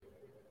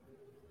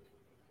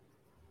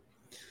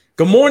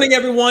Good morning,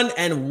 everyone,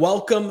 and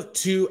welcome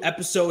to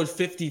episode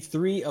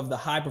 53 of the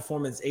High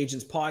Performance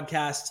Agents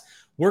podcast.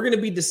 We're going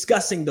to be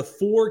discussing the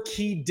 4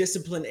 key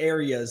discipline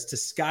areas to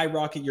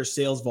skyrocket your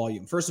sales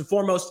volume. First and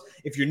foremost,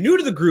 if you're new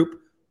to the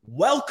group,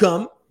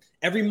 welcome.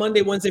 Every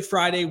Monday, Wednesday,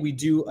 Friday, we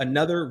do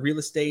another real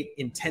estate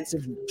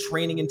intensive,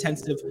 training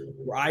intensive,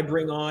 where I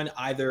bring on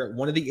either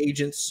one of the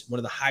agents, one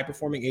of the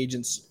high-performing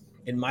agents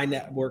in my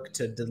network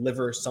to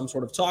deliver some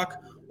sort of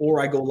talk, or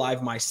I go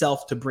live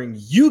myself to bring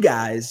you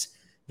guys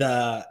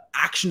the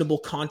actionable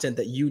content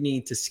that you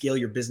need to scale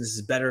your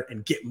businesses better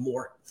and get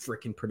more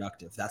freaking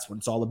productive. That's what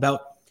it's all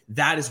about.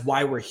 That is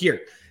why we're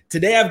here.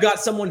 Today, I've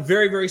got someone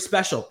very, very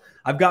special.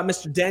 I've got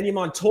Mr. Daniel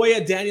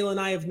Montoya. Daniel and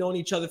I have known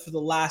each other for the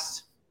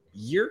last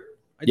year,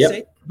 I'd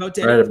say. About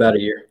Daniel. Right, about a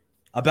year.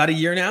 About a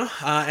year now.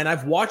 And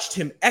I've watched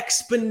him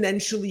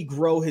exponentially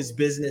grow his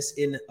business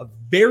in a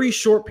very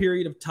short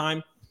period of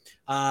time.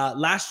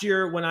 Last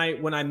year, when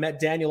I met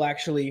Daniel,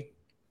 actually,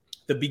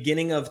 the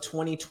beginning of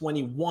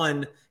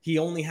 2021, he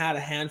only had a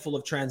handful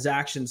of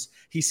transactions.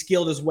 He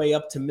scaled his way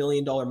up to $1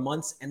 million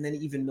months and then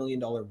even $1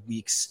 million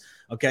weeks.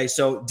 Okay,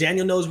 so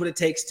Daniel knows what it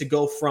takes to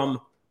go from,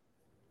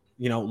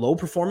 low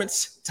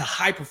performance to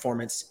high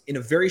performance in a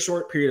very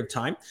short period of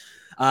time.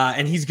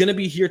 And he's going to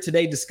be here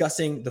today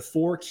discussing the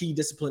 4 key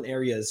discipline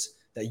areas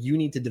that you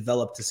need to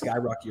develop to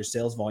skyrocket your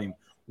sales volume.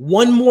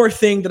 One more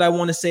thing that I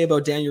want to say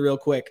about Daniel real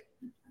quick,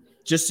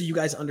 just so you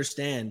guys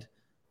understand.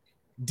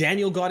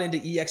 Daniel got into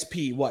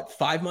EXP,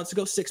 5 months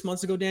ago, 6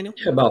 months ago, Daniel?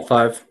 Yeah, about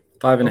five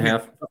and a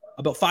half.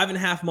 About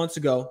 5.5 months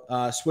ago,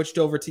 switched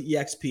over to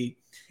EXP.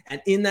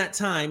 And in that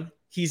time,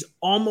 he's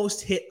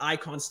almost hit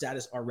icon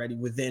status already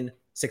within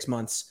 6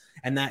 months.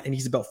 And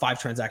he's about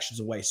 5 transactions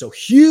away. So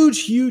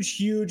huge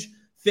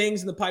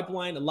things in the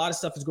pipeline. A lot of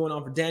stuff is going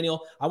on for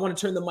Daniel. I want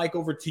to turn the mic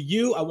over to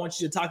you. I want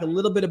you to talk a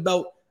little bit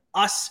about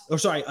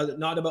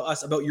not about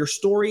us, about your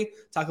story.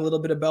 Talk a little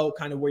bit about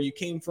kind of where you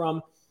came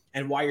from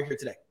and why you're here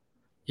today.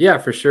 Yeah,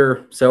 for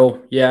sure.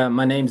 So,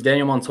 my name's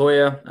Daniel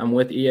Montoya. I'm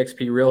with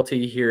eXp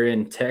Realty here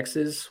in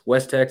Texas,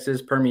 West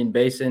Texas, Permian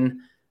Basin,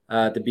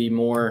 to be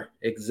more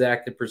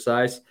exact and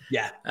precise.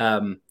 Yeah.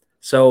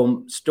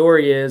 So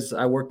story is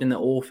I worked in the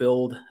oil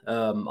field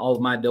all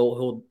of my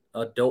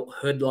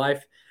adulthood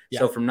life. Yeah.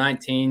 So from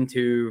 19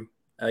 to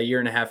a year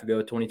and a half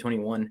ago,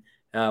 2021,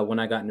 when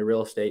I got into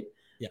real estate,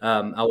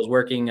 I was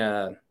working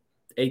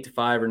 8 to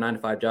 5 or 9 to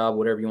 5 job,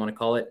 whatever you want to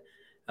call it.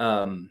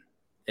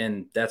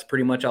 And that's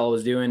pretty much all I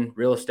was doing.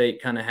 Real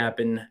estate kind of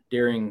happened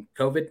during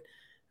COVID.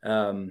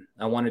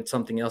 I wanted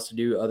something else to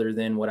do other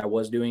than what I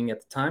was doing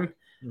at the time.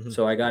 Mm-hmm.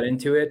 So I got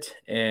into it,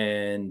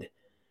 and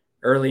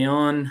early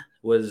on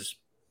was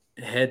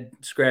head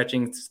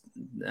scratching.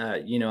 I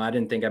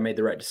didn't think I made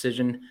the right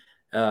decision.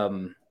 Got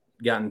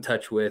in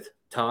touch with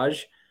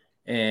Taj,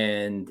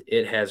 and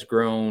it has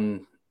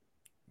grown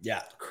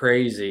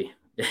crazy.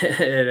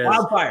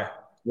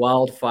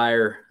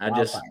 Wildfire. I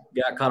just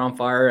got caught on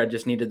fire. I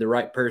just needed the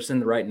right person,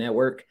 the right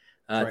network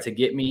to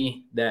get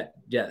me that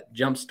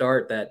jump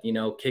start, that,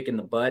 kick in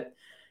the butt.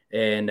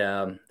 And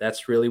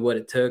that's really what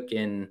it took.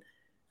 And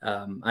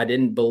I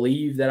didn't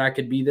believe that I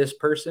could be this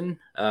person.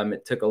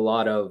 It took a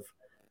lot of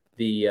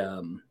the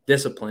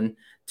discipline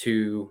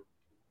to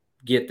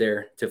get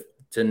there,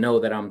 to know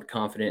that I'm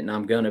confident and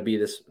I'm going to be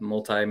this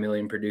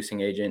multi-million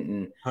producing agent.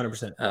 And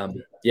 100%.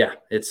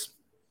 It's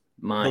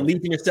mind.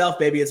 Believe in yourself,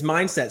 baby. It's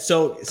mindset.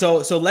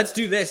 So let's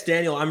do this,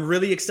 Daniel. I'm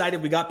really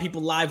excited. We got people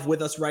live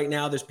with us right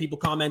now. There's people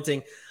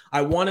commenting.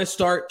 I want to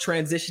start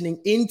transitioning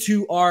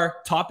into our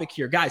topic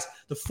here. Guys,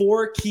 the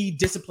 4 key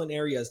discipline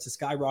areas to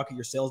skyrocket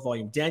your sales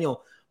volume.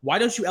 Daniel, why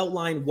don't you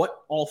outline what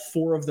all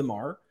 4 of them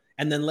are?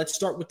 And then let's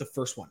start with the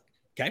first one.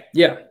 Okay.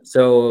 Yeah.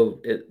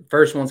 So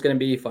first one's going to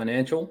be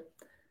financial.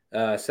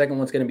 Second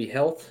one's going to be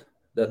health.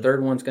 The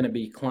third one's going to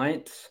be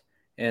clients.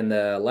 And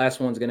the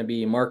last one's going to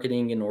be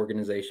marketing and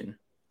organization.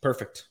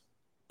 Perfect.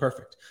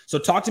 So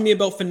talk to me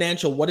about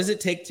financial. What does it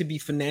take to be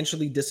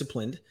financially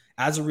disciplined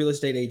as a real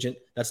estate agent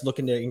that's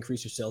looking to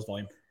increase your sales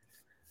volume?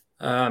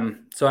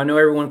 So I know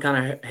everyone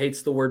kind of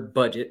hates the word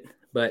budget,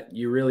 but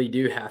you really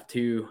do have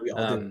to,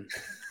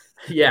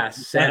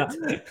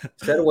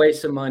 set away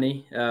some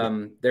money.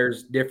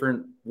 There's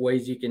different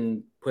ways you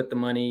can put the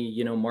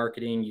money,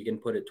 marketing, you can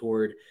put it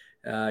toward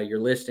your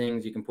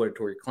listings, you can put it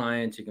toward your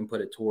clients, you can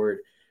put it toward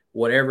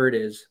whatever it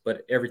is,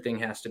 but everything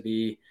has to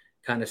be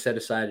kind of set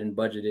aside and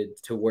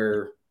budgeted to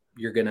where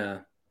you're going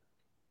to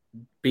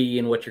be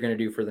and what you're going to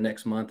do for the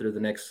next month or the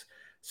next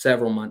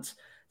several months.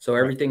 So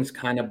everything's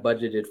kind of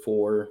budgeted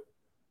for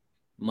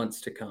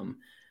months to come.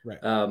 Right.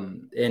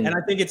 And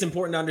I think it's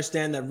important to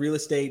understand that real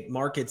estate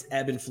markets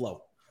ebb and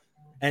flow.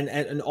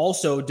 And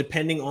also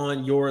depending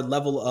on your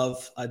level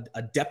of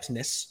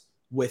adeptness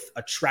with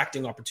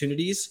attracting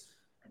opportunities,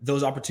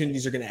 those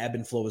opportunities are going to ebb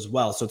and flow as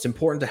well. So it's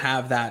important to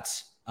have that,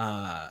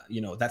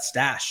 that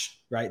stash,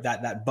 right?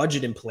 That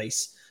budget in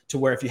place to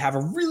where if you have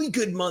a really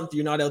good month,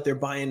 you're not out there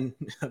buying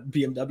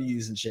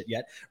BMWs and shit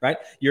yet, right?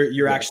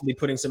 You're actually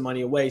putting some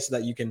money away so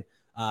that you can,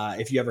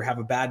 if you ever have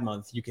a bad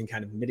month, you can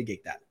kind of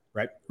mitigate that,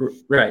 right?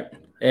 Right.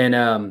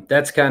 And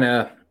that's kind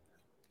of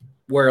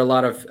where a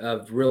lot of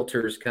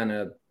realtors kind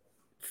of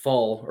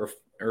fall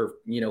or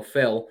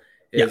fail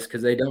is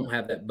because they don't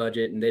have that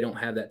budget and they don't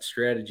have that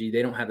strategy.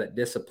 They don't have that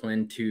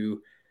discipline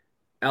to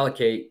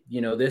allocate,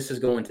 this is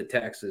going to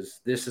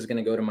taxes. This is going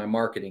to go to my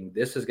marketing.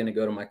 This is going to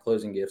go to my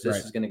closing gifts.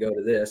 This is going to go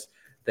to this.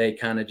 They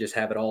kind of just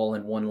have it all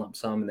in one lump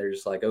sum. And they're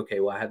just like, okay,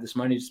 well, I have this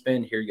money to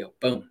spend. Here you go.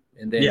 Boom.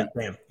 And then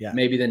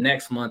maybe the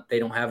next month they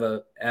don't have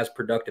a as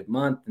productive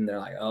month. And they're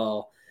like,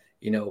 oh,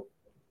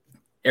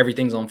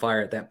 everything's on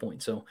fire at that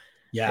point. So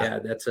yeah,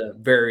 that's a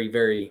very,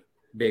 very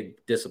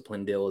big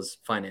discipline deal is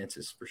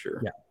finances for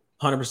sure. Yeah.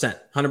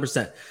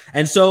 100%.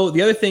 And so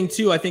the other thing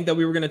too, I think that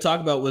we were going to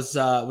talk about was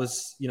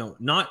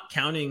not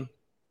counting.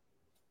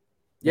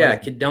 Yeah.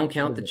 Don't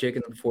count the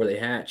chickens before they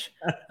hatch.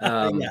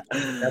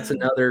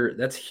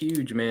 That's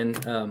huge, man.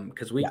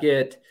 Cause we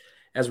get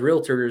as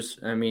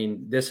realtors, I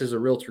mean, this is a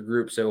realtor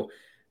group. So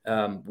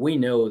we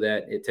know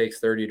that it takes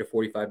 30 to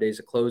 45 days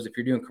to close. If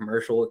you're doing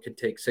commercial, it could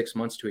take 6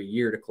 months to a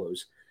year to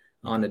close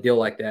on a deal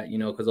like that,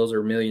 cause those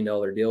are $1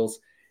 million deals.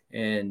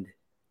 And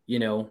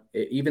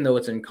even though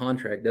it's in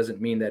contract doesn't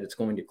mean that it's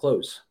going to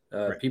close.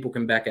 People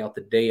can back out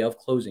the day of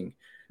closing.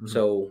 Mm-hmm.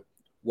 So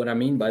what I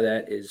mean by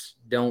that is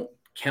don't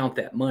count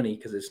that money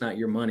because it's not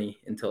your money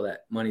until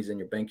that money's in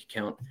your bank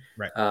account.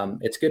 Right.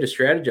 It's good to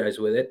strategize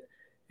with it.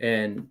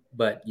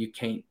 But you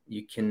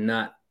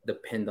cannot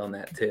depend on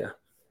that to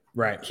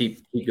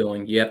keep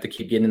going. You have to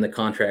keep getting in the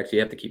contracts. You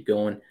have to keep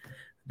going.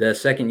 The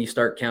second you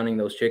start counting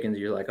those chickens,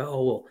 you're like,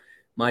 oh, well,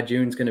 my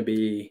June's going to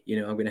be,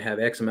 I'm going to have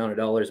X amount of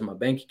dollars in my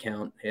bank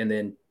account. And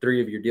then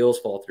 3 of your deals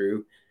fall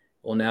through.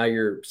 Well, now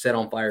you're set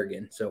on fire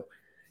again. So,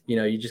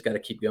 you just got to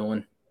keep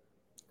going.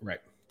 Right.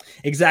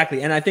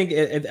 Exactly. And I think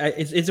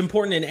it's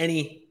important in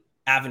any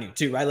avenue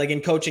too, right? Like in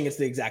coaching, it's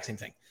the exact same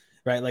thing,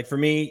 right? Like for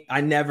me,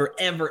 I never,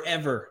 ever,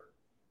 ever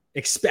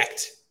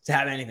expect to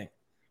have anything,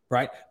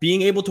 right?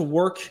 Being able to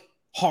work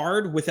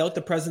hard without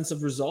the presence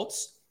of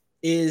results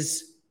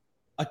is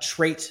a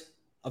trait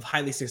of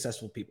highly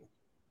successful people.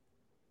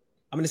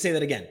 I'm going to say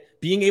that again.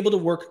 Being able to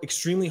work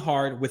extremely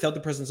hard without the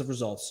presence of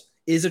results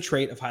is a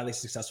trait of highly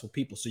successful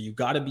people. So you've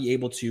got to be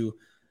able to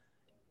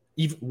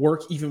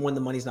work even when the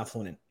money's not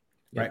flowing in,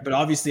 right? Yeah. But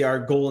obviously our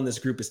goal in this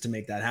group is to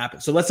make that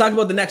happen. So let's talk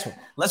about the next one.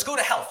 Let's go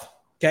to health.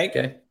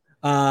 Okay.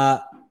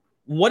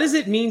 What does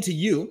it mean to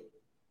you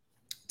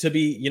to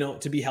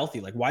be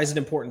healthy? Like, why is it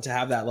important to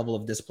have that level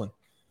of discipline?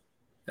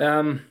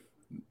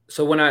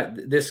 So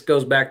this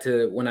goes back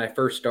to when I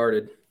first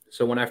started.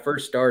 So when I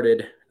first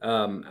started,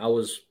 I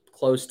was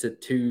close to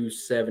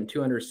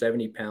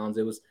 270 pounds.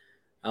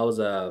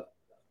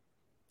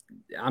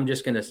 I'm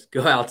just going to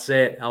go out and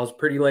say it. I was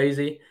pretty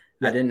lazy.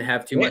 Yeah. I didn't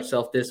have too much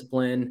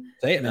self-discipline.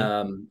 Say it,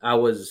 man. I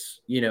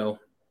was,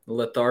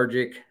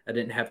 lethargic. I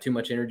didn't have too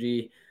much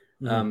energy.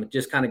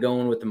 Just kind of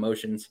going with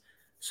emotions.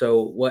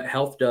 So what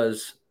health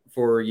does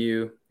for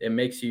you, it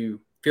makes you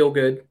feel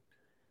good.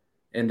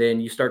 And then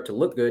you start to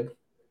look good.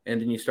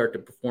 And then you start to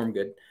perform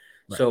good.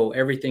 Right. So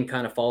everything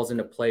kind of falls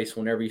into place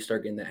whenever you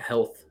start getting that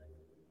health,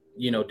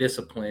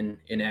 discipline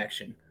in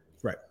action.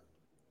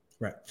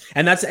 Right.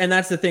 And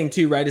that's the thing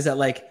too, right? Is that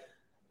like,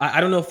 I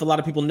don't know if a lot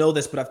of people know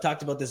this, but I've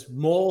talked about this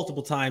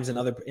multiple times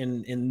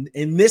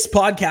in this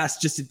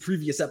podcast, just in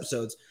previous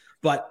episodes,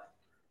 but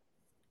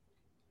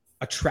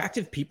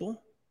attractive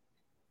people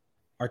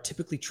are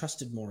typically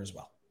trusted more as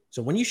well.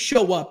 So when you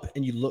show up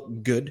and you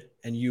look good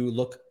and you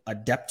look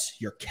adept,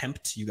 you're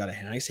kempt, you got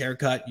a nice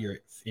haircut, you're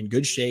in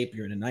good shape,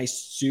 you're in a nice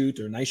suit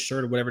or a nice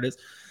shirt or whatever it is,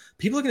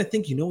 people are going to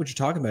think you know what you're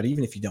talking about,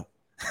 even if you don't.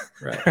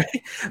 Right.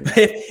 But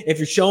if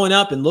you're showing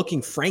up and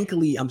looking,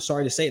 frankly, I'm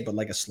sorry to say it, but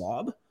like a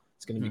slob,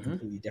 it's going to be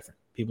completely different.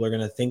 People are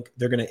going to think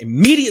they're going to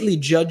immediately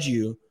judge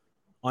you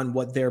on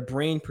what their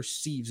brain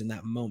perceives in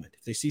that moment.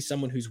 If they see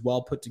someone who's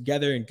well put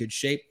together in good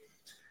shape,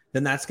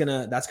 then that's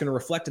gonna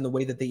reflect in the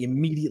way that they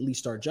immediately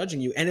start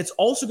judging you. And it's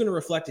also going to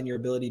reflect in your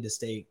ability to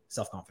stay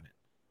self-confident,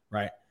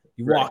 right?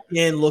 You walk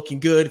in looking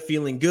good,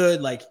 feeling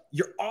good, like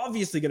you're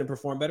obviously going to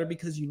perform better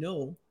because you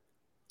know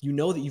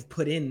that you've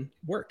put in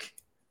work,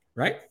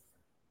 right?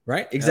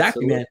 Right?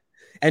 Exactly, absolutely, man.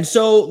 And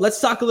so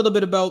let's talk a little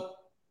bit about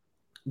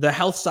the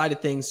health side of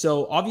things.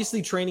 So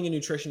obviously training and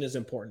nutrition is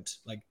important.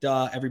 Like,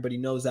 everybody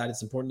knows that.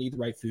 It's important to eat the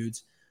right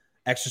foods,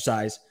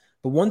 exercise.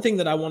 But one thing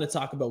that I want to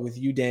talk about with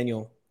you,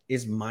 Daniel,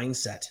 is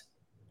mindset.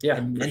 Yeah,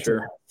 and for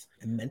sure.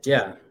 And mental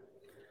health.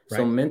 Right?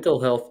 So mental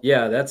health,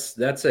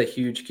 that's a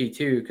huge key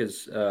too,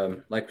 because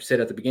like we said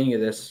at the beginning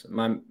of this,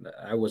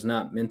 I was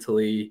not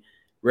mentally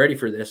ready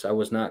for this. I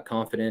was not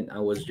confident. I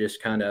was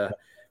just kind of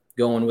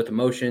going with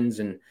emotions,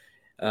 and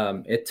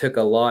it took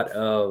a lot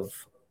of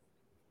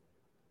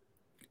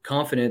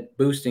confident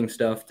boosting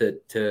stuff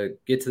to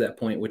get to that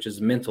point, which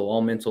is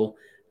all mental,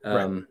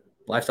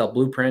 lifestyle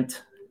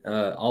blueprint,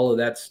 all of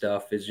that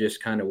stuff is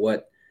just kind of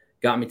what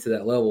got me to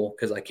that level,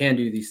 because I can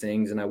do these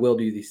things and I will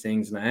do these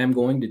things and I am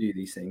going to do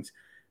these things.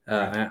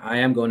 I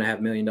am going to have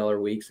 $1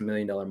 million weeks and $1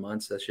 million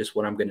months. That's just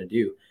what I'm going to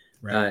do.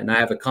 And I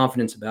have a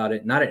confidence about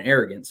it, not an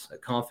arrogance, a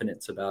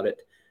confidence about it,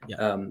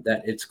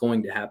 that it's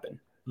going to happen.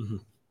 Mm-hmm.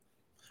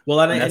 Well,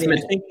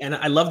 and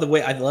I love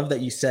that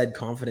you said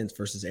confidence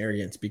versus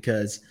arrogance,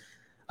 because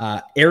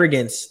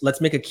Arrogance,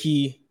 let's make a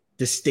key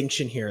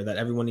distinction here that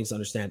everyone needs to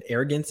understand.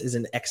 Arrogance is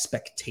an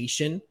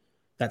expectation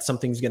that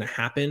something's going to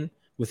happen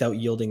without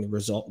yielding the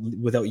result,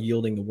 without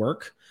yielding the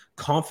work.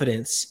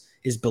 Confidence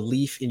is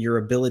belief in your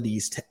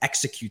abilities to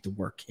execute the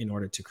work in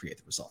order to create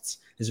the results.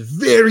 There's a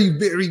very,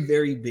 very,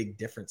 very big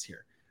difference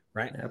here,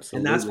 right? Absolutely.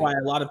 And that's why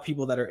a lot of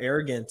people that are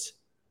arrogant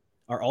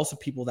are also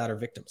people that are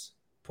victims,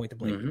 point to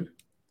blame,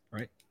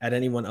 right? At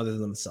anyone other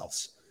than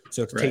themselves.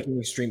 So it's taking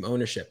extreme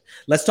ownership.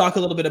 Let's talk a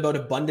little bit about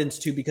abundance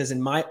too, because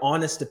in my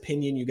honest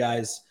opinion, you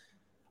guys,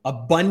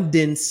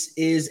 abundance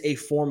is a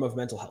form of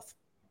mental health.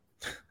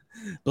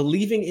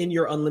 Believing in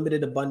your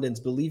unlimited abundance,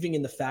 believing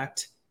in the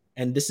fact,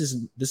 and this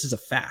is a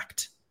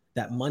fact,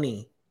 that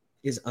money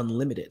is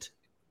unlimited.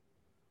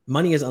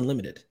 Money is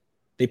unlimited.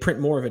 They print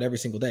more of it every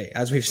single day,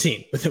 as we've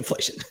seen with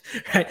inflation,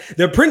 right?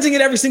 They're printing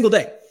it every single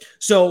day.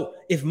 So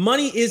if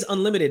money is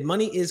unlimited,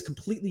 money is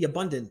completely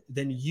abundant,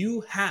 then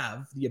you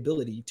have the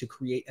ability to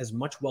create as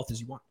much wealth as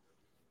you want.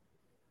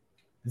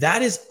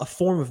 That is a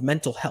form of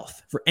mental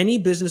health. For any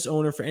business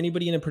owner, for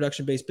anybody in a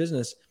production-based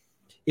business,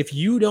 if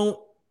you don't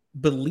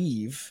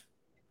believe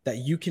that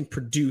you can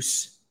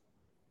produce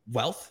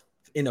wealth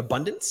in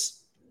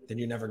abundance, then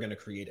you're never going to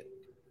create it.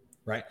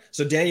 Right.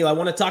 So Daniel, I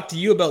want to talk to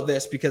you about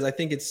this because I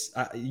think it's,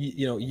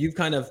 you've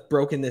kind of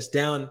broken this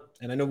down,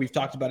 and I know we've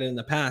talked about it in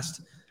the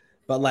past,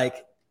 but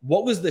like,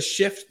 what was the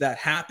shift that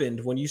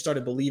happened when you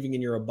started believing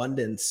in your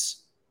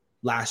abundance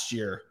last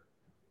year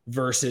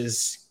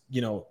versus,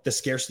 the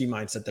scarcity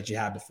mindset that you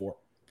had before?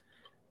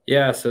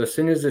 Yeah. So as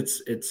soon as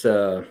it's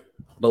a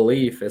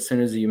belief, as soon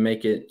as you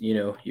make it,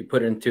 you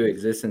put it into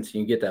existence,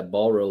 you get that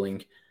ball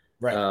rolling,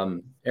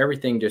 right?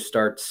 Everything just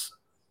starts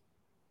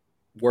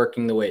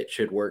working the way it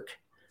should work.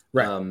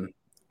 Right.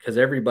 Because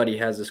everybody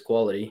has this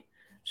quality.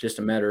 It's just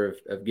a matter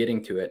of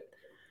getting to it.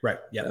 Right.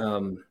 Yeah.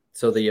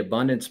 So the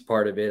abundance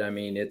part of it, I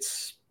mean, it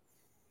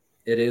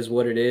is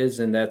what it is.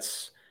 And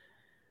that's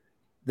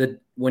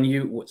when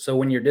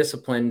you're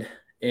disciplined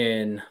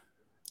in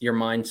your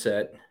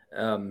mindset,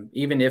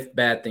 even if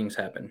bad things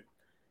happen,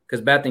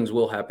 because bad things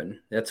will happen,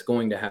 that's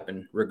going to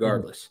happen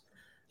regardless.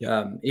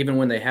 Even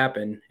when they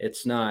happen,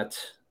 it's not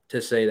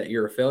to say that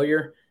you're a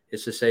failure.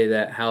 It's to say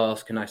that how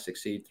else can I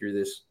succeed through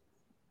this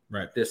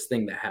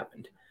thing that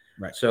happened.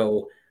 Right.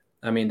 So,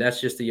 I mean,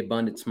 that's just the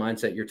abundance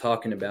mindset you're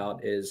talking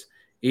about, is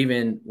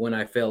even when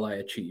I fail, I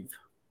achieve.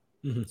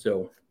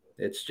 So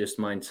it's just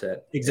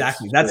mindset.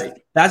 Exactly.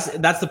 That's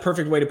the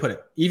perfect way to put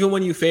it. Even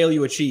when you fail,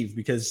 you achieve,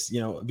 because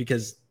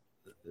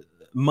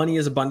money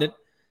is abundant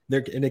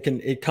there, and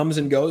it comes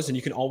and goes, and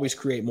you can always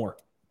create more.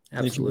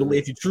 Absolutely.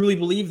 If you truly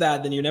believe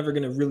that, then you're never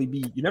going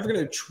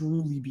to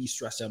truly be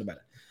stressed out about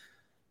it,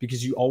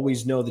 because you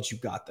always know that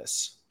you've got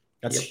this.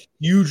 That's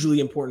hugely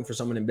important for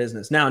someone in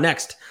business. Now,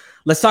 next,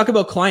 let's talk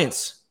about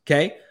clients.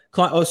 Okay.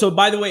 So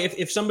by the way,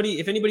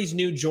 if anybody's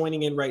new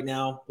joining in right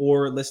now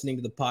or listening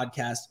to the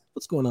podcast,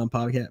 what's going on,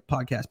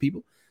 podcast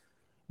people?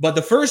 But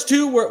the first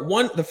two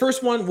the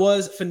first one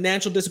was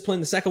financial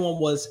discipline. The second one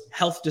was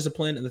health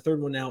discipline. And the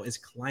third one now is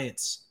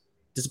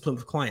discipline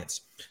with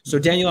clients. So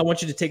Daniel, I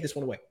want you to take this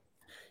one away.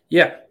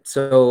 Yeah.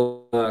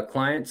 So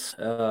clients,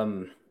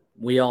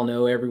 we all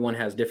know everyone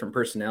has different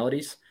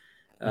personalities.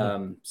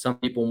 Some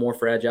people more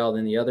fragile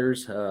than the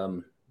others.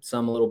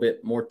 Some a little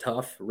bit more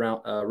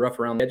rough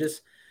around the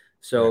edges.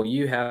 So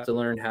you have to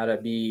learn how to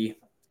be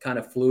kind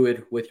of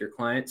fluid with your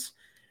clients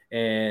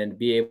and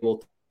be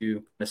able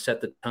to set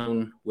the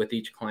tone with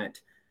each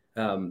client.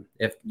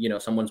 If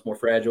someone's more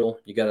fragile,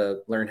 you got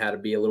to learn how to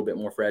be a little bit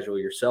more fragile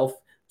yourself.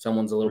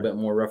 Someone's a little bit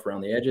more rough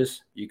around the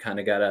edges, you kind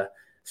of got to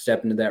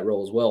step into that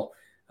role as well.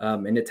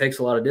 And it takes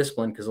a lot of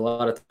discipline, because a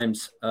lot of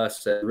times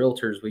us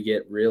realtors, we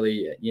get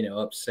really,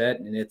 upset,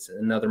 and it's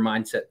another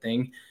mindset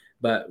thing.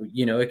 But,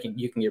 you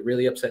can get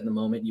really upset in the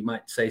moment. You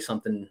might say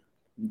something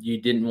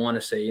you didn't want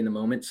to say in the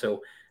moment.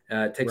 So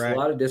it takes a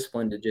lot of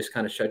discipline to just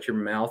kind of shut your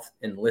mouth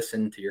and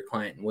listen to your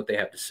client and what they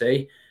have to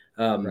say.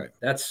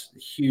 That's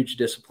huge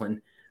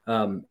discipline.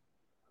 You're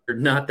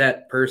not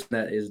that person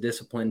that is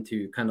disciplined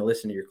to kind of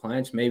listen to your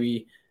clients.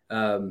 Maybe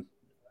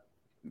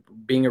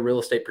being a real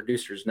estate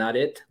producer is not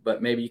it,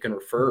 but maybe you can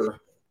refer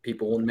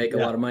people and make a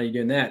lot of money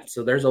doing that.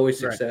 So there's always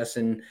success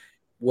in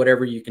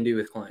whatever you can do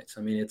with clients.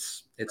 I mean,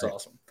 it's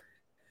awesome.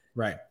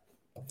 Right.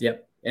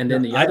 Yep. And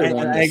then the other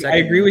one, I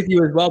agree with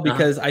you as well,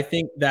 because I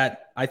think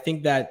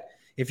that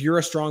if you're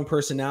a strong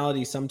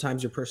personality,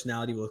 sometimes your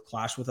personality will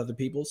clash with other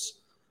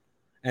people's,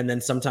 and then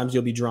sometimes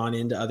you'll be drawn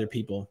into other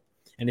people.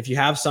 And if you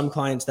have some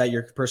clients that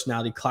your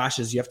personality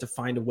clashes, you have to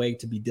find a way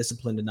to be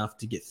disciplined enough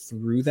to get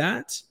through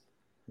that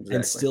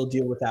and still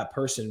deal with that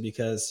person,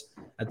 because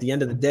at the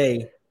end of the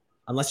day,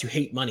 unless you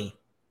hate money,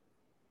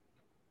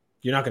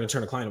 you're not going to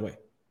turn a client away.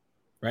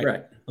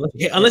 Right.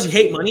 Unless you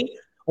hate money.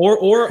 Or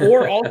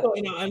also,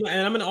 and I'm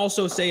going to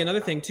also say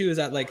another thing too, is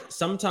that like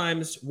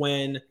sometimes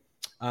when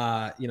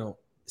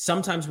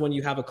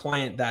you have a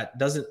client that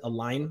doesn't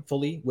align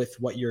fully with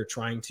what you're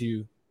trying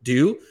to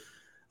do,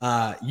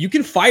 you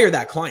can fire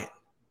that client.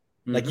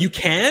 Like you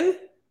can,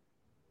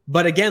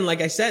 but again,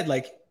 like I said,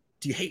 like,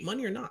 do you hate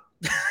money or not?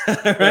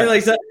 right?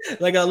 Like, so,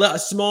 like a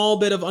small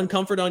bit of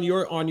uncomfort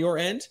on your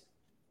end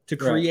to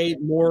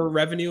create more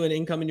revenue and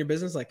income in your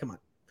business. Like, come on,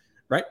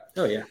 right?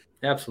 Oh yeah,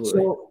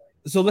 absolutely.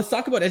 So let's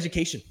talk about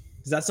education,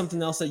 because that's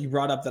something else that you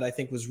brought up that I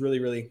think was really,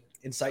 really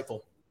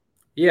insightful.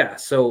 Yeah.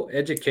 So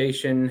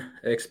education,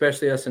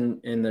 especially us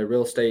in the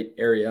real estate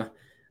area,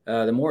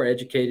 the more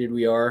educated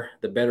we are,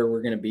 the better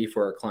we're going to be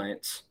for our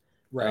clients.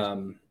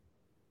 Right.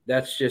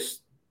 That's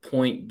just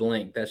point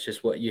blank. That's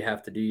just what you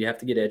have to do. You have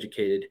to get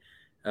educated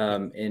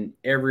in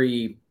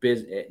every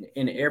business,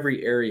 in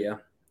every area.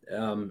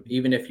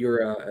 Even if you're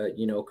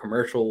a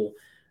commercial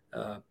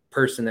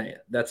person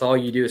that's all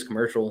you do is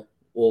commercial,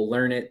 will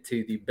learn it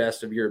to the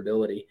best of your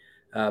ability.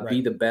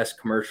 Be the best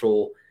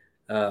commercial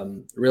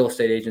real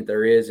estate agent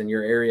there is in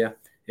your area.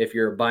 If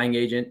you're a buying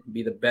agent,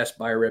 be the best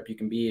buyer rep you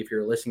can be. If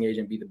you're a listing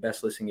agent, be the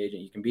best listing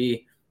agent you can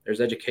be.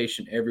 There's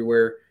education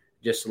everywhere.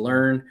 Just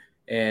learn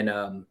and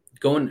I'm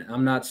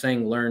not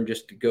saying learn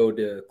just to go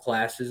to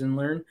classes and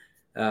learn,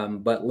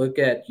 but look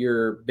at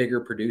your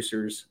bigger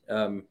producers.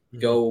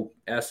 Go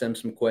ask them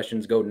some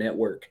questions. Go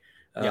network.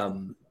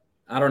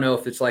 I don't know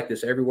if it's like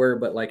this everywhere,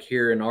 but like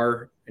here in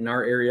our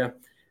area,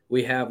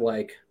 we have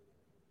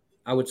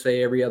I would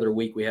say every other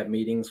week we have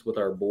meetings with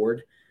our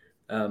board.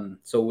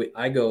 So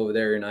I go over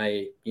there and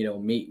I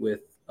meet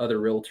with other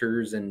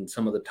realtors and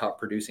some of the top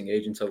producing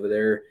agents over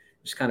there.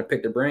 Just kind of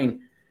pick their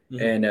brain,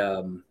 and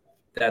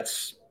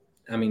that's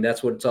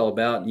what it's all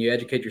about. And you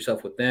educate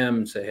yourself with them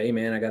and say, hey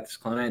man, I got this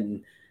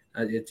client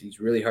and he's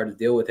really hard to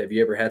deal with. Have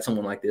you ever had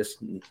someone like this?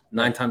 And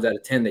 9 times out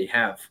of 10 they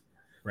have.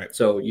 Right.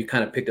 So you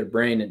kind of pick their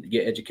brain and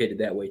get educated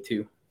that way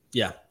too.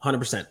 Yeah,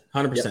 100%.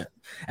 Yep.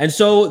 And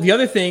so the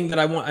other thing that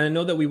I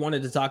know that we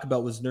wanted to talk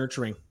about was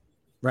nurturing,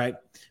 right?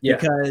 Yeah.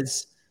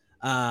 Because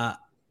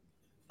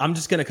I'm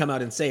just going to come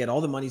out and say it. All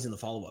the money's in the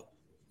follow-up.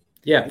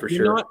 Yeah, for sure. If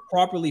you're not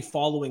properly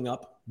following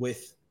up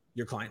with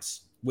your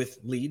clients, with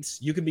leads,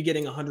 you could be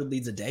getting 100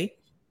 leads a day.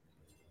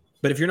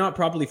 But if you're not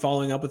properly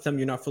following up with them,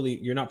 you're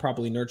not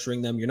properly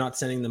nurturing them. You're not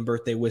sending them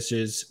birthday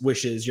wishes.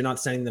 You're not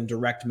sending them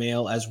direct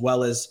mail, as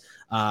well as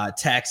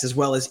text, as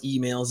well as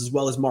emails, as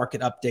well as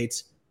market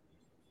updates.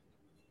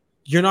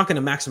 You're not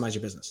going to maximize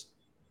your business.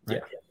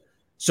 Right? Yeah.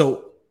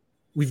 So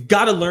we've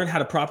got to learn how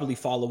to properly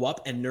follow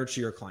up and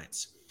nurture your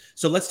clients.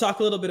 So let's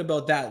talk a little bit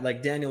about that.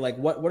 Like Daniel, like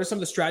what are some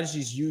of the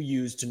strategies you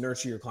use to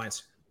nurture your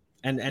clients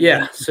and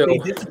stay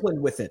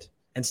disciplined with it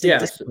and stay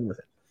disciplined with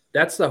it?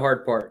 That's the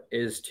hard part,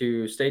 is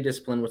to stay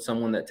disciplined with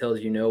someone that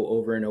tells you no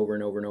over and over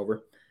and over and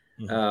over.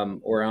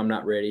 Or I'm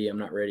not ready.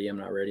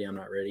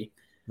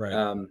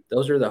 Right.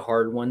 Those are the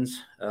hard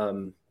ones.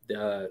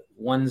 The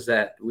ones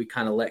that we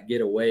kind of let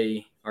get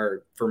away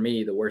are, for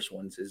me, the worst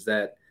ones. Is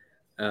that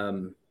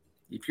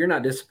if you're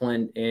not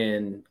disciplined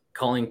in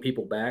calling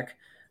people back.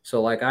 So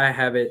like I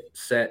have it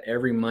set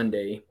every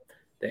Monday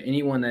that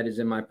anyone that is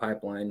in my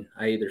pipeline,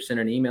 I either send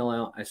an email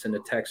out, I send a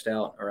text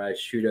out, or I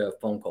shoot a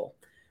phone call.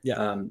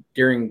 Yeah.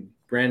 During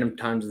random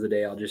times of the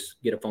day, I'll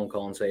just get a phone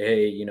call and say,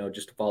 hey,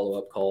 just a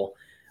follow-up call,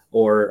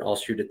 or I'll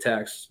shoot a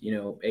text,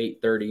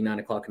 8:30, 9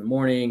 o'clock in the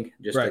morning,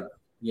 just to,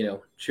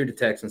 shoot a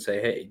text and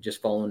say, hey, just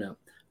following up,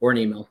 or an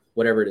email,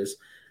 whatever it is.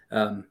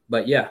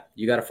 But yeah,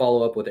 you got to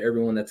follow up with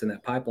everyone that's in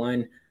that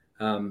pipeline.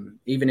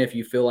 Even if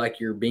you feel like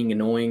you're being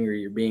annoying or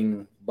you're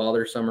being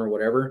bothersome or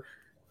whatever,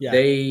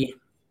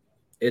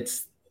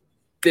 it's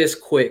this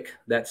quick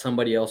that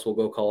somebody else will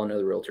go call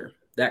another realtor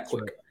that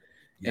quick. Right.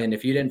 Yep. And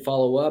if you didn't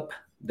follow up,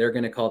 they're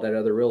going to call that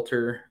other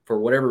realtor for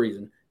whatever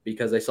reason,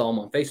 because they saw them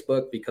on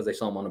Facebook, because they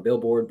saw them on a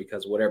billboard,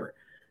 because whatever.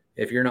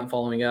 If you're not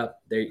following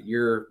up,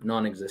 you're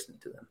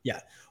non-existent to them. Yeah.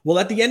 Well,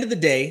 at the end of the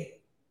day,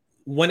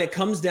 when it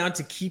comes down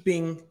to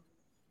keeping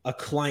a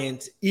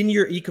client in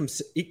your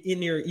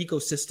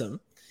ecosystem,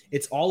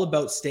 it's all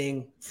about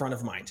staying front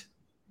of mind.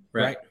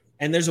 Right.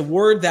 And there's a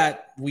word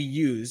that we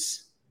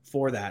use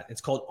for that.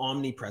 It's called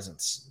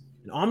omnipresence.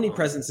 And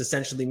omnipresence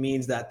essentially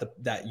means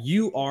that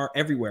you are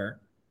everywhere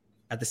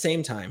at the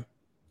same time,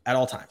 at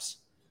all times.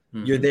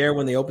 You're there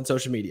when they open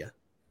social media.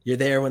 You're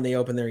there when they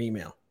open their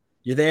email.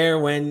 You're there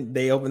when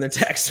they open their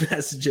text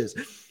messages.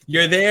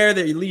 You're there,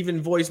 they're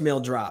leaving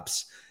voicemail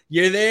drops.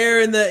 You're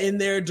there in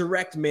their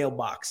direct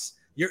mailbox.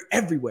 You're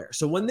everywhere.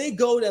 So when they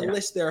go to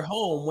list their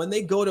home, when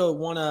they go to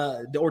want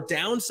to or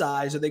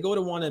downsize, or they go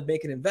to want to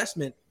make an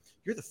investment,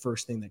 you're the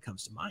first thing that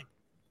comes to mind.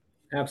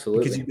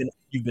 Absolutely. Because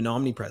you've been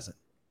omnipresent.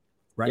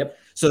 Right. Yep.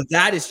 So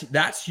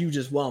that's huge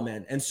as well,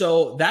 man. And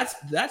so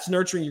that's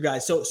nurturing you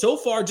guys. So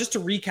far, just to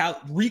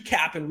recap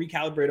and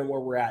recalibrate on where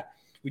we're at.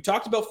 We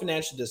talked about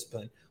financial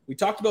discipline. We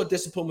talked about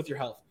discipline with your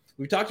health.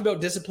 We talked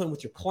about discipline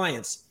with your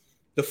clients.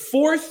 The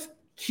fourth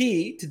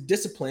key to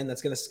discipline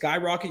that's going to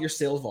skyrocket your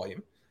sales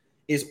volume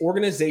is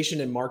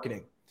organization and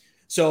marketing.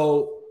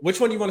 So which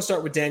one do you want to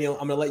start with, Daniel?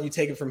 I'm going to let you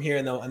take it from here,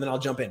 and then I'll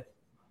jump in.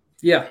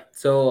 Yeah.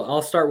 So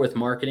I'll start with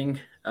marketing.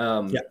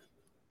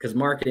 Because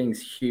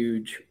marketing's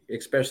huge,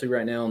 especially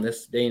right now in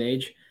this day and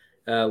age.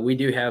 We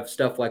do have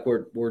stuff like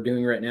we're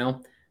doing right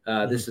now.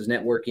 This is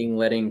networking,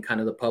 letting kind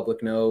of the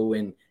public know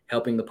and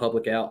helping the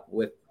public out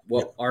with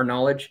our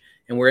knowledge.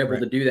 And we're able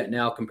to do that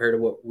now compared to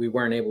what we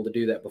weren't able to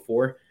do that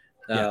before.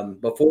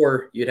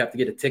 Before, you'd have to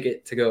get a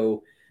ticket to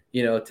go,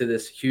 to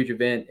this huge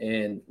event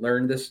and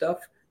learn this stuff.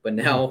 But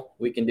now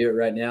we can do it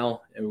right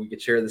now, and we can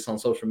share this on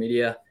social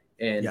media,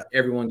 and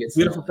everyone gets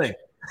beautiful thing.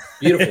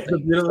 Beautiful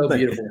thing.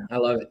 Beautiful. I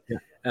love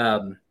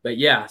it.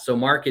 Yeah. So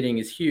marketing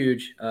is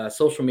huge.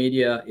 Social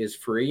media is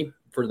free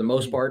for the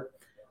most part.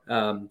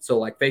 So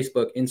like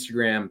Facebook,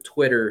 Instagram,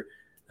 Twitter,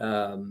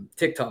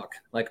 TikTok,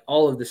 like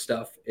all of this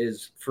stuff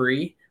is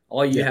free.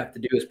 All you have to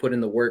do is put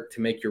in the work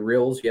to make your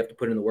reels. You have to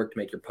put in the work to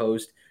make your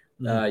post.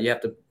 You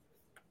have to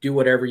do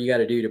whatever you got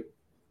to do to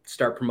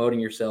start promoting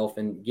yourself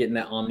and getting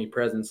that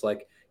omnipresence,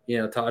 like,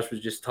 Taj was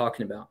just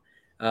talking about.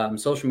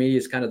 Social media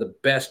is kind of the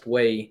best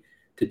way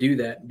to do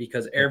that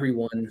because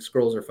everyone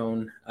scrolls their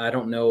phone. I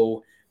don't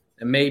know,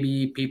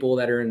 maybe people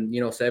that are in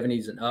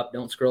 70s and up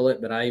don't scroll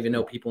it, but I even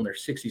know people in their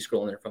 60s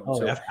scrolling their phone.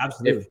 So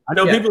absolutely. I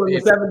know people in the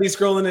 70s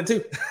scrolling it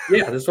too.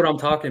 Yeah, that's what I'm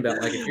talking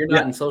about. Like if you're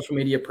not in social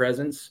media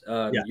presence,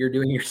 you're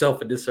doing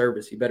yourself a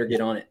disservice. You better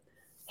get on it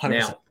 100%.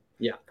 Now.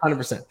 Yeah,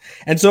 100%.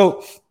 And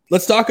so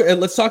let's talk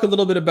a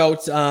little bit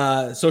about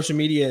social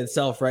media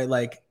itself, right?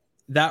 Like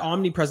that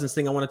omnipresence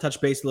thing. I want to touch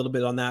base a little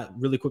bit on that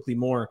really quickly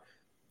more.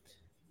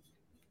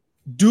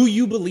 Do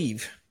you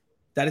believe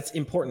that it's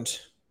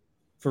important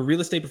for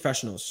real estate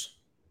professionals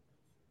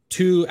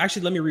to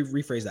actually, let me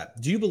rephrase that.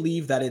 Do you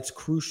believe that it's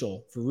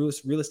crucial for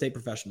real estate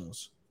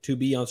professionals to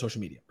be on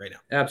social media right now?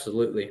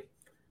 Absolutely.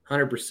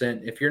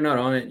 100%. If you're not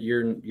on it,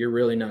 you're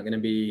really not going to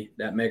be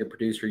that mega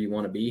producer you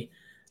want to be.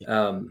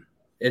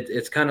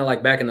 It's kind of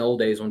like back in the old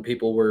days when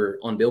people were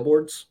on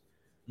billboards.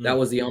 That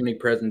was the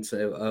omnipresence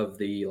of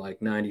the like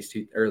 90s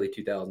to early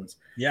 2000s.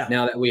 Yeah.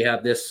 Now that we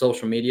have this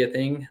social media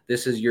thing,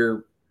 this is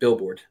your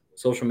billboard.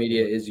 Social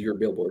media is your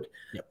billboard.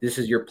 This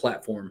is your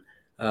platform.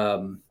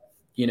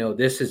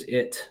 This is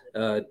it.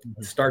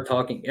 Start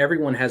talking.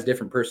 Everyone has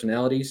different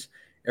personalities.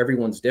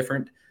 Everyone's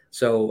different.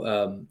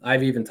 So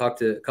I've even talked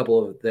to a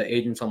couple of the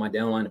agents on my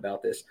downline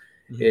about this.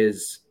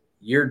 Is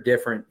you're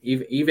different.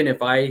 Even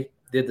if I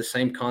did the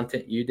same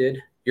content you did,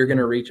 you're going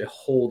to reach a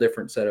whole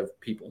different set of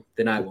people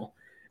than I will.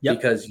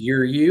 Because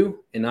you're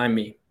you and I'm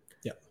me.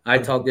 I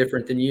talk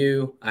different than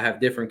you. I have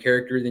different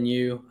character than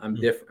you. I'm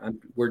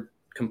different. We're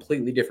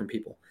completely different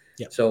people.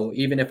 So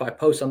even if I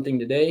post something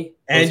today,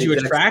 and you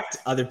attract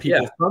other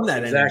people from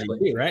that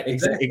energy, right?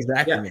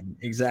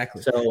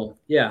 Exactly. So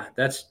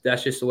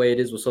that's just the way it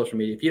is with social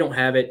media. If you don't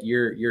have it,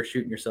 you're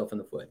shooting yourself in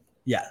the foot.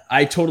 Yeah,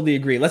 I totally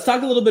agree. Let's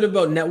talk a little bit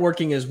about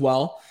networking as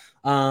well.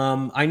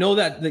 I know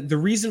that the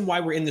reason why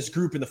we're in this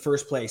group in the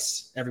first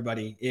place,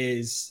 everybody,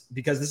 is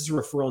because this is a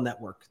referral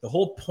network. The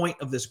whole point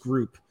of this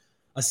group,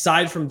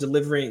 aside from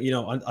delivering,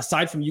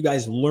 aside from you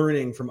guys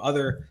learning from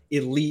other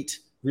elite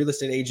real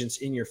estate agents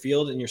in your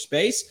field, in your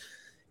space,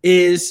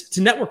 is to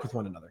network with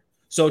one another.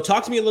 So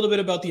talk to me a little bit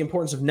about the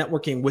importance of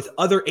networking with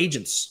other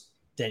agents,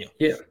 Daniel.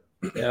 Yeah.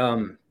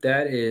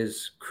 That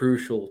is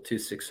crucial to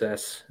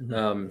success.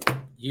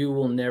 You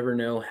will never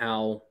know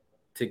how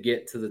to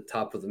get to the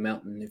top of the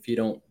mountain if you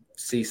don't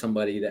see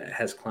somebody that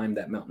has climbed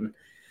that mountain.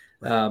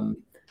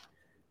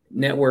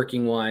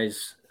 Networking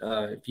wise,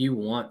 if you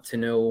want to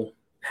know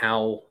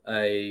how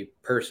a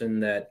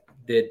person that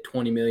did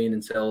 20 million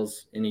in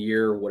sales in a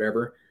year or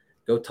whatever,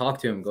 go talk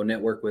to them, go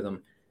network with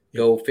them,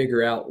 go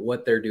figure out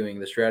what they're doing,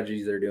 the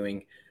strategies they're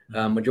doing.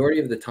 Majority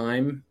of the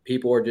time,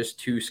 people are just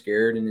too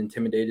scared and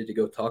intimidated to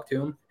go talk to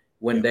them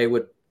when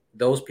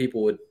those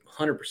people would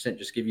 100%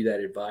 just give you that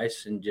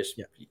advice and just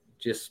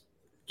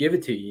give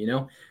it to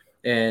you,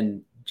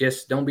 and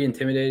just don't be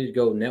intimidated to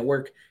go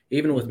network.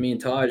 Even with me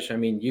and Taj, I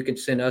mean, you can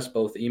send us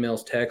both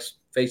emails, text,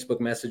 Facebook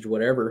message,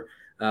 whatever.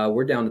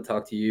 We're down to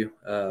talk to you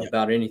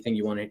about anything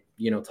you want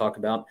to, talk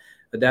about.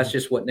 But that's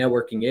just what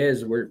networking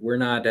is. We're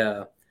not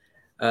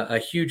a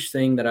huge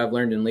thing that I've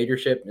learned in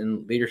leadership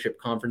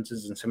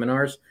conferences and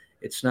seminars.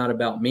 It's not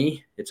about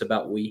me. It's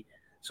about we.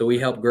 So we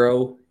help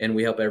grow and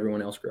we help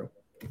everyone else grow.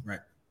 Right.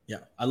 Yeah.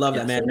 I love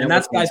that, man. So and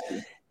that's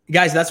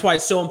guys, that's why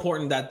it's so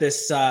important that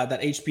this,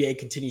 that HPA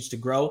continues to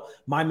grow.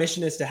 My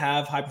mission is to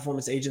have high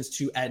performance agents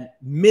to at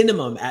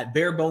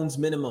bare bones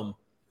minimum,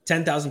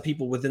 10,000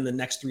 people within the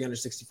next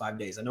 365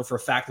 days. I know for a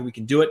fact that we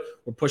can do it.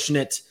 We're pushing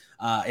it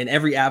in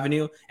every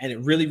avenue. And it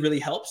really, really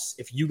helps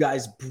if you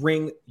guys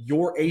bring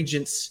your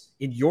agents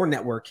in your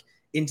network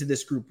into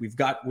this group.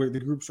 We're the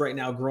group's right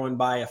now growing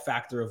by a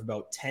factor of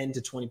about 10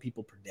 to 20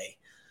 people per day.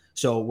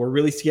 So we're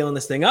really scaling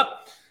this thing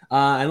up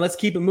and let's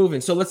keep it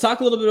moving. So let's talk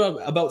a little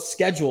bit about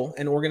schedule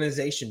and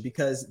organization,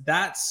 because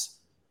that's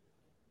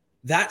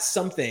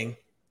something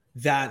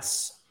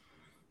that's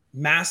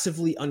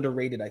massively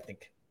underrated, I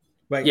think.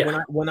 Right. Yeah.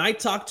 When I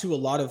talk to a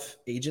lot of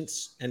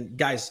agents, and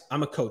guys,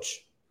 I'm a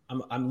coach.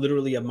 I'm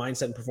literally a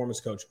mindset and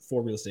performance coach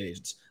for real estate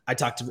agents. I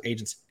talk to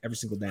agents every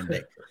single damn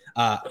day.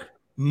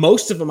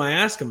 Most of them, I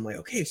ask them like,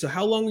 okay, so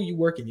how long are you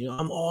working?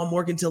 I'm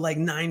working till like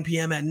 9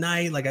 p.m. at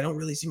night. Like I don't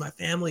really see my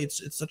family.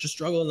 It's such a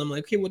struggle. And I'm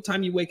like, okay, what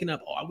time are you waking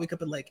up? Oh, I wake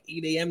up at like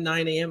 8 a.m.,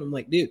 9 a.m. I'm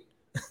like, dude,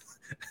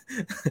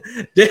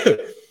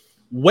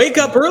 wake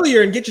up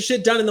earlier and get your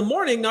shit done in the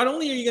morning. Not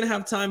only are you going to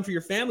have time for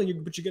your family,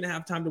 but you're going to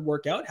have time to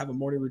work out, have a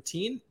morning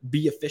routine,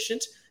 be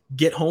efficient,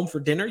 get home for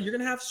dinner, you're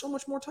going to have so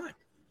much more time.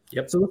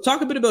 Yep. So let's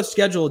talk a bit about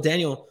schedule,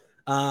 Daniel,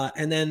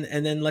 and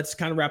then let's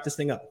kind of wrap this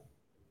thing up.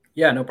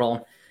 Yeah, no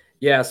problem.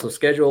 Yeah, so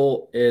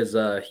schedule is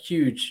a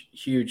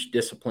huge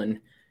discipline.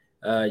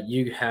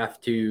 You have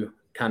to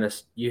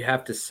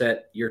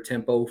set your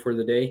tempo for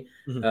the day.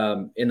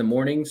 In the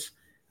mornings.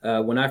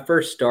 When I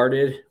first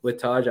started with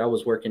Taj, I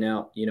was working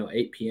out,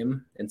 8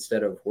 p.m.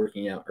 instead of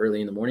working out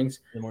early in the mornings.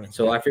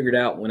 So I figured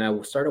out when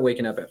I started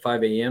waking up at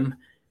 5 a.m.,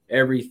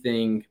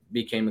 everything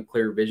became a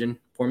clear vision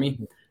for me,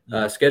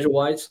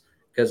 schedule-wise,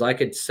 because I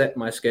could set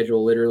my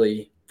schedule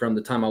literally from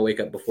the time I wake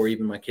up before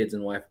even my kids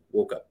and wife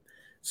woke up.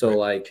 So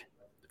like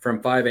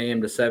from 5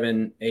 a.m. to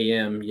 7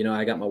 a.m.,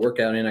 I got my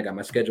workout in, I got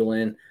my schedule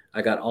in,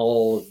 I got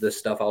all of the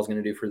stuff I was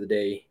going to do for the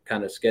day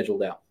kind of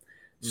scheduled out.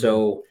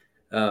 So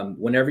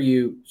whenever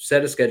you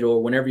set a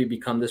schedule, whenever you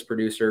become this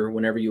producer,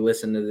 whenever you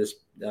listen to this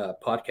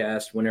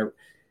podcast,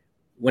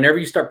 whenever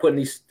you start putting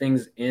these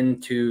things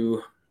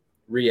into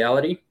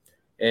reality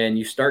and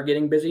you start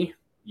getting busy,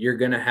 you're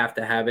going to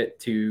have it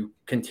to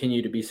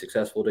continue to be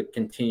successful, to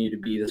continue to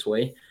be this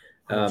way.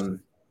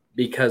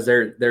 Because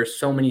there's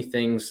so many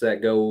things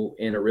that go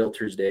in a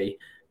realtor's day.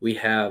 We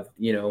have,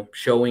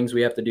 showings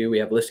we have to do. We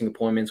have listing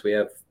appointments. We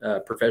have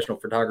professional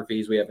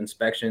photographies. We have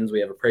inspections. We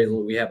have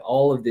appraisal. We have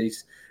all of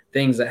these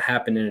things that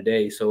happen in a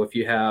day. So if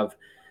you have,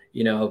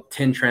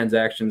 10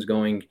 transactions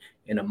going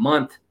in a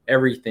month,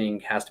 everything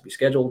has to be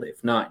scheduled.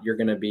 If not, you're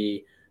going to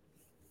be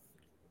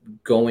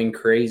going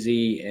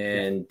crazy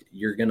and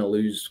you're going to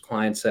lose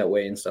clients that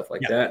way and stuff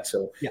like that.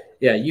 So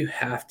you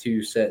have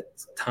to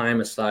set time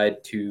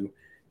aside to,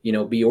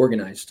 be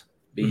organized,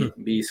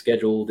 be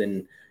scheduled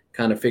and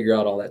kind of figure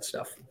out all that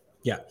stuff.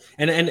 Yeah.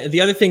 And the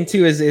other thing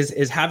too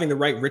is having the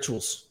right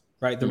rituals,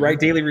 right? The right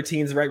daily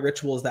routines, the right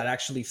rituals that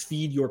actually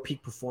feed your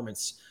peak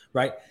performance,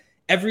 right?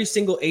 Every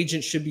single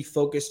agent should be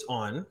focused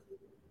on,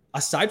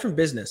 aside from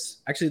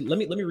business. Actually, let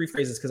me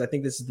rephrase this because I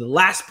think this is the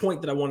last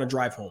point that I want to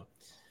drive home.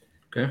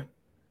 Okay.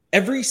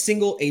 Every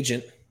single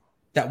agent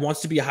that wants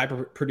to be a high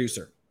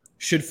producer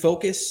should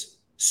focus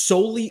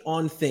solely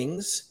on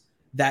things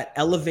that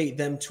elevate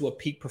them to a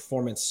peak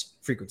performance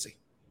frequency.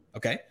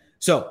 Okay.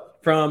 So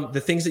from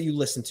the things that you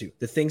listen to,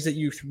 the things that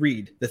you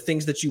read, the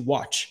things that you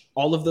watch,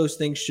 all of those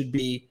things should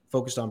be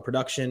focused on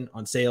production,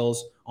 on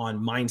sales, on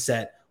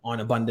mindset, on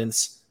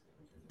abundance,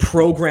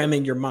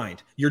 programming your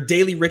mind, your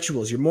daily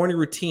rituals, your morning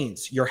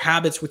routines, your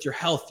habits with your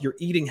health, your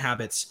eating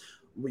habits,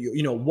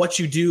 what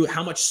you do,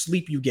 how much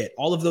sleep you get,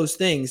 all of those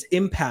things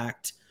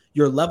impact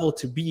your level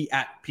to be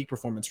at peak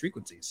performance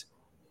frequencies.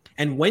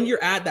 And when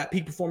you're at that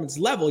peak performance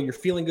level, you're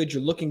feeling good,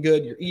 you're looking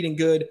good, you're eating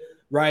good,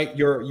 right?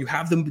 You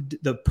have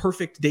the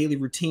perfect daily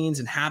routines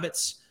and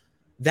habits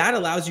that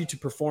allows you to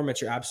perform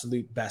at your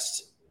absolute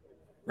best,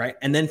 right?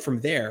 And then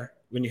from there,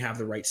 when you have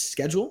the right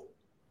schedule,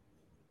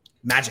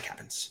 magic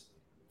happens.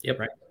 Yep.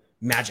 Right.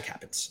 Magic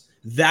happens.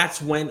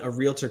 That's when a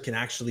realtor can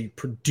actually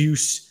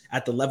produce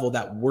at the level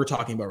that we're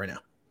talking about right now.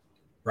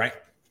 Right.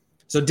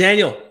 So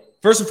Daniel,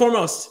 first and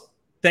foremost,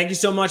 thank you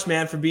so much,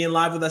 man, for being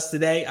live with us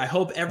today. I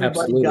hope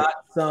everybody got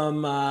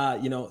some,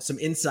 some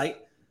insight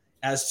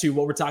as to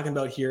what we're talking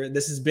about here.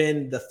 This has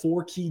been the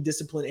 4 key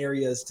discipline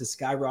areas to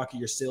skyrocket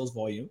your sales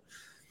volume.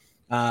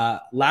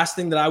 Last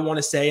thing that I want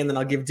to say, and then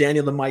I'll give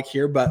Daniel the mic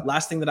here, but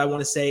last thing that I want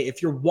to say,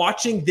 if you're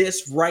watching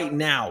this right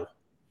now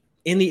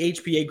in the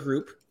HPA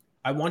group,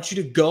 I want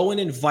you to go and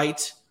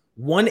invite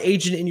one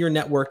agent in your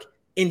network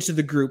into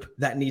the group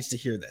that needs to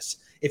hear this.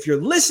 If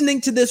you're listening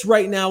to this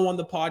right now on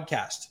the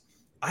podcast,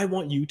 I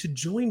want you to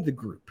join the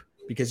group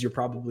because you're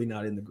probably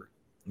not in the group.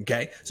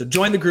 Okay. So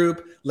join the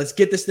group. Let's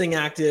get this thing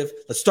active.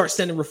 Let's start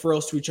sending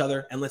referrals to each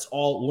other and let's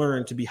all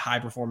learn to be high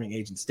performing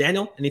agents.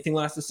 Daniel, anything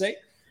last to say?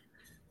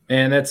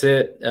 Man, that's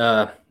it.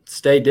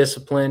 Stay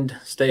disciplined,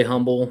 stay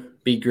humble,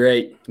 be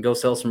great, go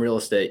sell some real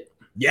estate.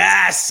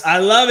 Yes, I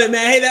love it,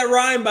 man. Hey, that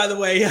rhyme, by the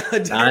way.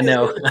 I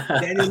know.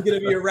 Daniel's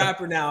going to be a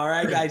rapper now. All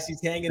right, guys.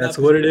 He's hanging That's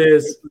up. That's what it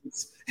is.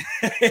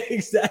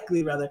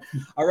 Exactly, brother.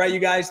 All right, you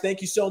guys.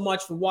 Thank you so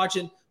much for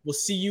watching. We'll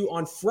see you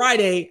on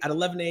Friday at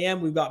 11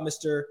 a.m. We've got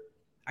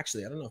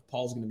actually, I don't know if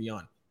Paul's going to be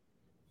on.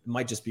 It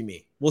might just be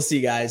me. We'll see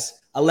you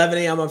guys. 11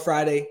 a.m. on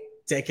Friday.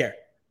 Take care.